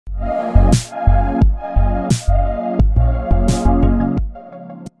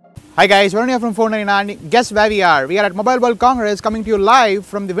Hi guys, we're here from 499. Guess where we are? We are at Mobile World Congress, coming to you live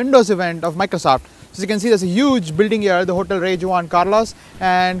from the Windows event of Microsoft. So as you can see, there's a huge building here, the Hotel Rey Juan Carlos,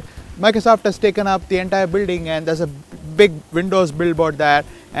 and Microsoft has taken up the entire building, and there's a big Windows billboard there,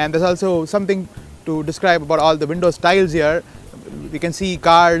 and there's also something to describe about all the Windows tiles here. We can see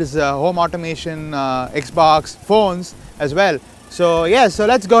cards, home automation, Xbox, phones as well. So yes, so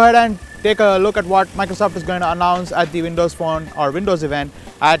let's go ahead and take a look at what Microsoft is going to announce at the Windows Phone or Windows event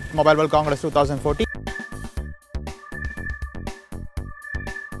at Mobile World Congress 2014. Good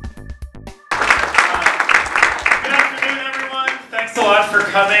afternoon, everyone. Thanks a lot for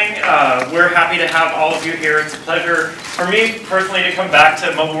coming. We're happy to have all of you here. It's a pleasure for me personally to come back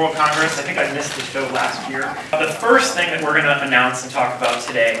to Mobile World Congress. I think I missed the show last year. The first thing that we're going to announce and talk about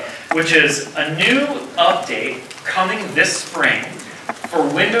today, which is a new update coming this spring for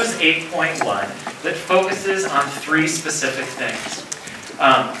Windows 8.1 that focuses on three specific things.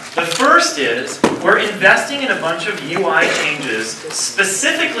 The first is we're investing in a bunch of UI changes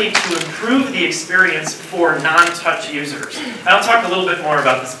specifically to improve the experience for non-touch users. And I'll talk a little bit more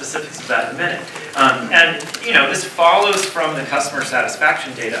about the specifics of that in a minute. And you know, this follows from the customer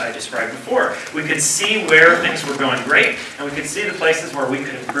satisfaction data I described before. We could see where things were going great, and we could see the places where we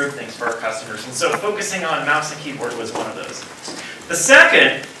could improve things for our customers. And so focusing on mouse and keyboard was one of those. The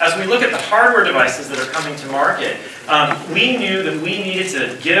second, as we look at the hardware devices that are coming to market, we knew that we needed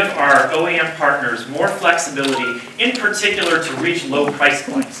to give our OEM partners more flexibility, in particular to reach low price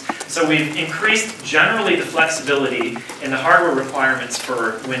points. So we've increased generally the flexibility in the hardware requirements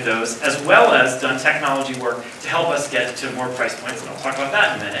for Windows, as well as done technology work to help us get to more price points, and I'll talk about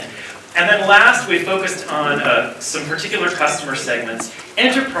that in a minute. And then last, we focused on some particular customer segments,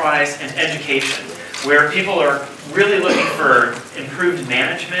 enterprise and education, where people are really looking for improved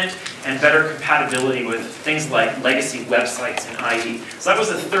management and better compatibility with things like legacy websites and IE. So that was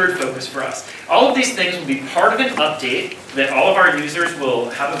the third focus for us. All of these things will be part of an update that all of our users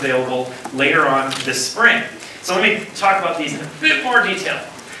will have available later on this spring. So let me talk about these in a bit more detail.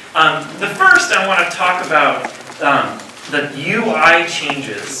 The first, I want to talk about the UI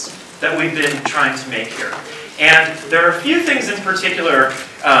changes that we've been trying to make here. And there are a few things in particular,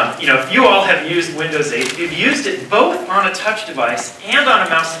 you know, if you all have used Windows 8, if you've used it both on a touch device and on a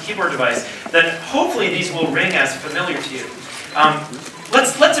mouse and keyboard device, then hopefully these will ring as familiar to you.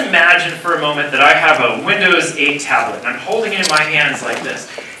 Let's imagine for a moment that I have a Windows 8 tablet, and I'm holding it in my hands like this.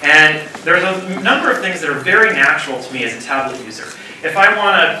 And there's a number of things that are very natural to me as a tablet user. If I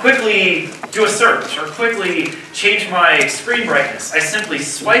want to quickly do a search or quickly change my screen brightness, I simply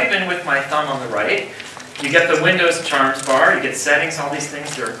swipe in with my thumb on the right. You get the Windows Charms bar, you get settings, all these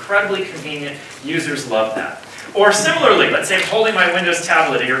things. They're incredibly convenient. Users love that. Or similarly, let's say I'm holding my Windows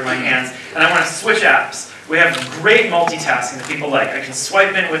tablet here in my hands and I want to switch apps. We have great multitasking that people like. I can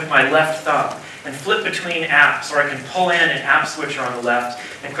swipe in with my left thumb and flip between apps, or I can pull in an app switcher on the left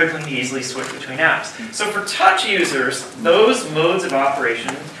and quickly and easily switch between apps. So for touch users, those modes of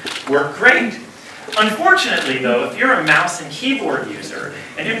operation work great. Unfortunately, though, if you're a mouse and keyboard user,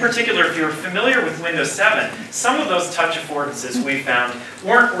 and in particular if you're familiar with Windows 7, some of those touch affordances we found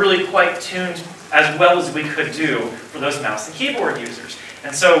weren't really quite tuned as well as we could do for those mouse and keyboard users.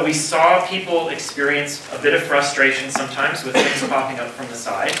 And so we saw people experience a bit of frustration sometimes with things popping up from the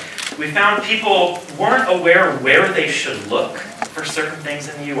side. We found people weren't aware where they should look for certain things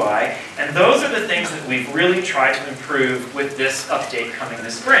in the UI, and those are the things that we've really tried to improve with this update coming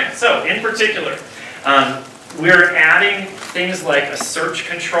this spring. So, in particular, we're adding things like a search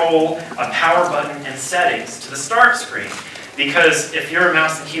control, a power button, and settings to the start screen. Because if you're a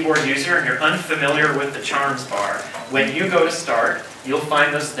mouse and keyboard user and you're unfamiliar with the Charms bar, when you go to start, you'll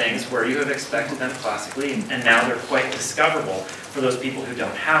find those things where you have expected them classically, and now they're quite discoverable for those people who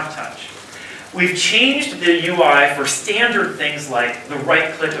don't have touch. We've changed the UI for standard things like the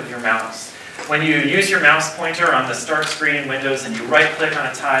right click of your mouse. When you use your mouse pointer on the start screen in Windows and you right click on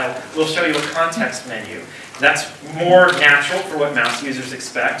a tile, we'll show you a context menu. That's more natural for what mouse users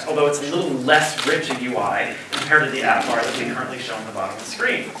expect, although it's a little less rich a UI compared to the app bar that we currently show on the bottom of the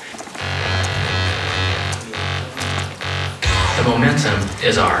screen. The momentum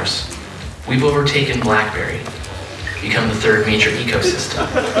is ours. We've overtaken BlackBerry, become the third major ecosystem.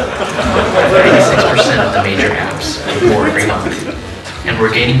 96% of the major apps and more every month. And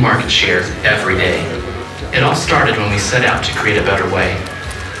we're gaining market share every day. It all started when we set out to create a better way,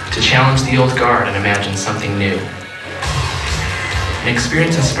 to challenge the old guard and imagine something new. An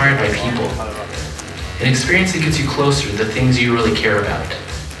experience inspired by people. An experience that gets you closer to the things you really care about.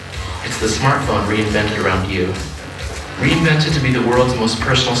 It's the smartphone reinvented around you. Reinvented to be the world's most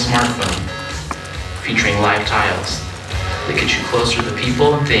personal smartphone, featuring live tiles that get you closer to the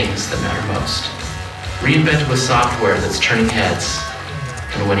people and things that matter most. Reinvented with software that's turning heads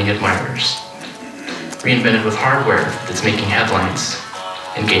and winning admirers. Reinvented with hardware that's making headlines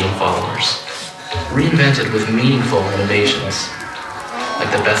and gaining followers. Reinvented with meaningful innovations,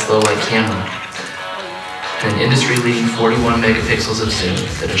 like the best low-light camera and an industry-leading 41 megapixels of zoom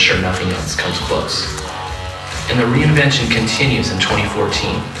that ensure nothing else comes close. And the reinvention continues in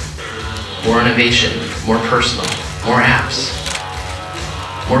 2014. More innovation, more personal, more apps,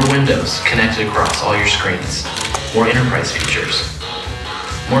 more windows connected across all your screens, more enterprise features,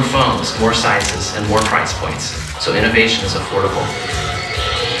 more phones, more sizes, and more price points, so innovation is affordable.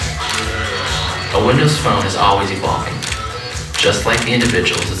 A Windows Phone is always evolving, just like the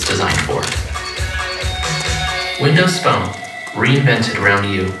individuals it's designed for. Windows Phone, reinvented around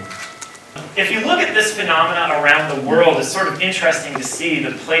you. If you look at this phenomena around the world, it's sort of interesting to see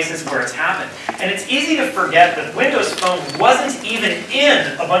the places where it's happened. And it's easy to forget that Windows Phone wasn't even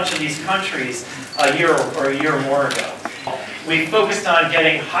in a bunch of these countries a year or more ago. We focused on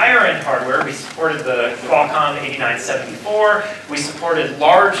getting higher-end hardware. We supported the Qualcomm 8974. We supported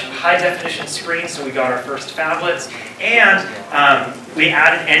large, high-definition screens, so we got our first phablets. And we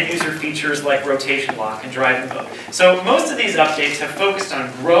added end-user features like rotation lock and driving mode. So most of these updates have focused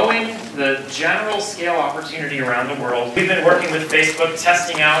on growing the general scale opportunity around the world. We've been working with Facebook,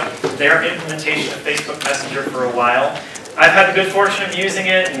 testing out their implementation of Facebook Messenger for a while. I've had the good fortune of using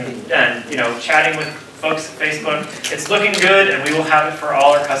it and chatting with folks at Facebook. It's looking good, and we will have it for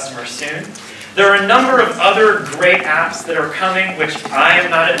all our customers soon. There are a number of other great apps that are coming, which I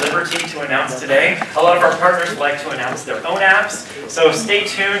am not at liberty to announce today. A lot of our partners like to announce their own apps, so stay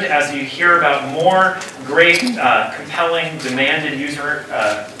tuned as you hear about more great, compelling, demanded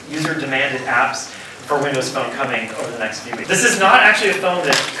user-demanded apps for Windows Phone coming over the next few weeks. This is not actually a phone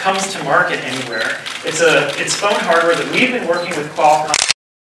that comes to market anywhere. It's phone hardware that we've been working with Qualcomm.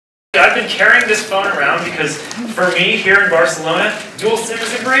 I've been carrying this phone around because, for me, here in Barcelona, dual SIM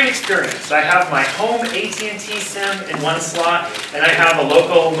is a great experience. I have my home AT&T SIM in one slot, and I have a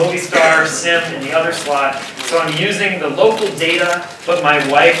local Movistar SIM in the other slot. So I'm using the local data, but my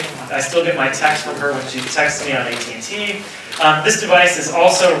wife, I still get my text from her when she texts me on AT&T. This device is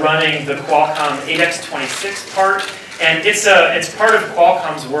also running the Qualcomm 8X26 part, and it's part of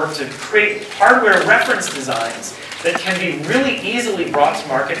Qualcomm's work to create hardware reference designs that can be really easily brought to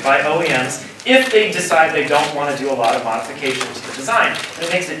market by OEMs if they decide they don't want to do a lot of modification to the design. And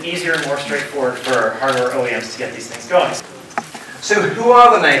it makes it easier and more straightforward for hardware OEMs to get these things going. So who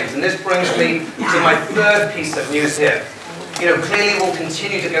are the names? And this brings me to my third piece of news here. Clearly we'll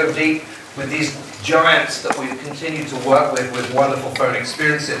continue to go deep with these giants that we've continued to work with wonderful phone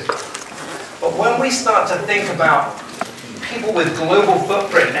experiences. But when we start to think about people with global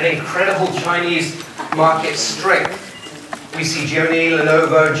footprint and incredible Chinese market strength, we see Joni,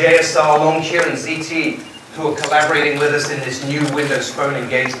 Lenovo, JSR, Longcheer, and ZTE who are collaborating with us in this new Windows Phone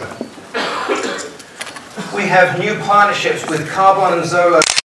engagement. We have new partnerships with Carbon and Zola,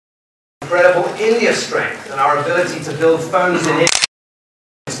 incredible India strength, and our ability to build phones in India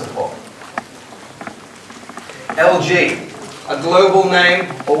support. LG, a global name,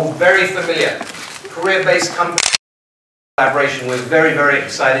 all very familiar, Korea-based company. Collaboration. We're very, very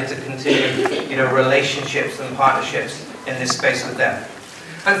excited to continue, relationships and partnerships in this space with them.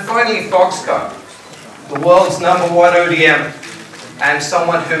 And finally, Foxconn, the world's #1 ODM, and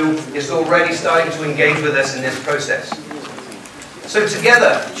someone who is already starting to engage with us in this process. So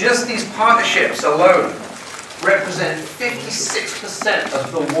together, just these partnerships alone represent 56%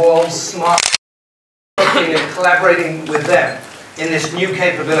 of the world's smart working and collaborating with them in this new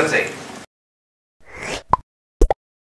capability.